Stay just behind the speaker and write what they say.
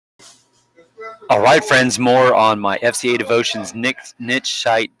All right, friends, more on my FCA Devotions niche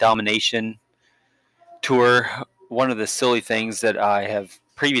site domination tour. One of the silly things that I have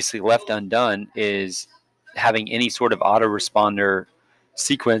previously left undone is having any sort of autoresponder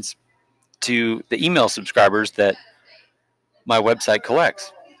sequence to the email subscribers that my website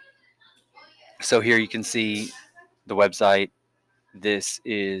collects. So here you can see the website. This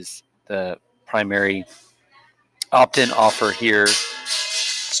is the primary opt-in offer here.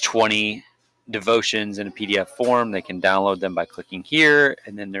 It's 20 devotions in a PDF form. They can download them by clicking here,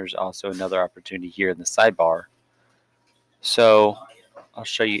 and then there's also another opportunity here in the sidebar. So I'll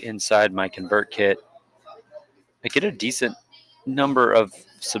show you inside my Convertkit. I get a decent number of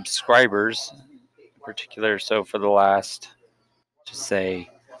subscribers in particular. So for the last, just say,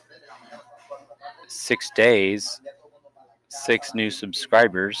 6 days, 6 new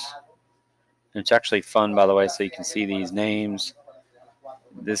subscribers. And it's actually fun, by the way, so you can see these names.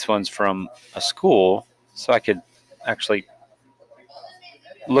 This one's from a school, so I could actually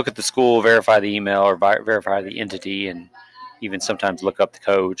look at the school, verify the email, or verify the entity, and even sometimes look up the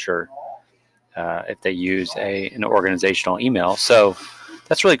coach or if they use an organizational email. So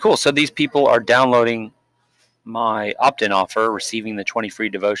that's really cool. So these people are downloading my opt-in offer, receiving the 20 free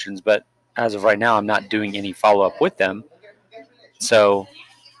devotions, but as of right now, I'm not doing any follow-up with them. So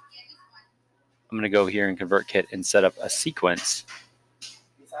I'm going to go here in ConvertKit and set up a sequence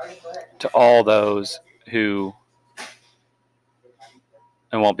to all those who,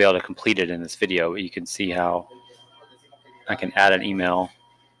 I won't be able to complete it in this video, but you can see how I can add an email.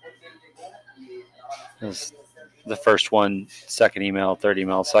 This is the first one, second email, third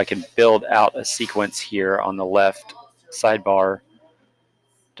email. So I can build out a sequence here on the left sidebar,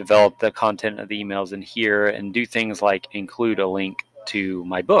 develop the content of the emails in here, and do things like include a link to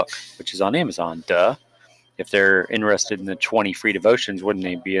my book, which is on Amazon. Duh. If they're interested in the 20 free devotions, wouldn't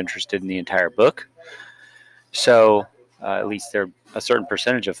they be interested in the entire book? So at least a certain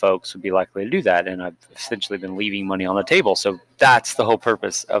percentage of folks would be likely to do that, and I've essentially been leaving money on the table. So that's the whole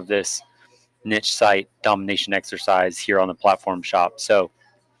purpose of this niche site domination exercise here on the platform shop. So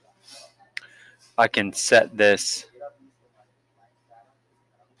I can set this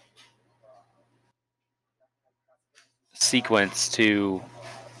sequence to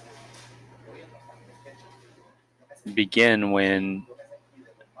begin when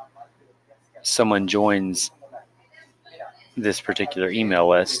someone joins this particular email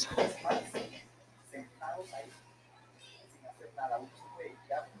list.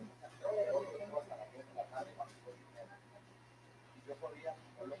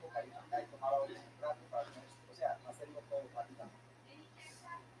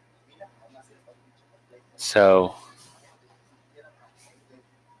 So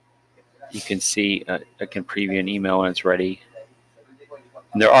you can see I can preview an email when it's ready.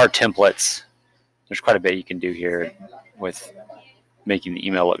 And there are templates. There's quite a bit you can do here with making the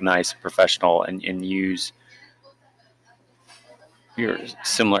email look nice and professional, and use your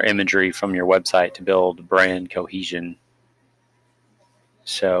similar imagery from your website to build brand cohesion.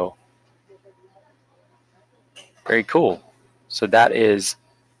 So very cool. So that is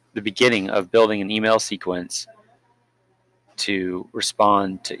the beginning of building an email sequence to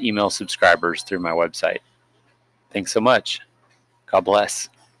respond to email subscribers through my website. Thanks so much. God bless.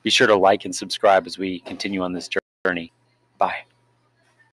 Be sure to like and subscribe as we continue on this journey. Bye.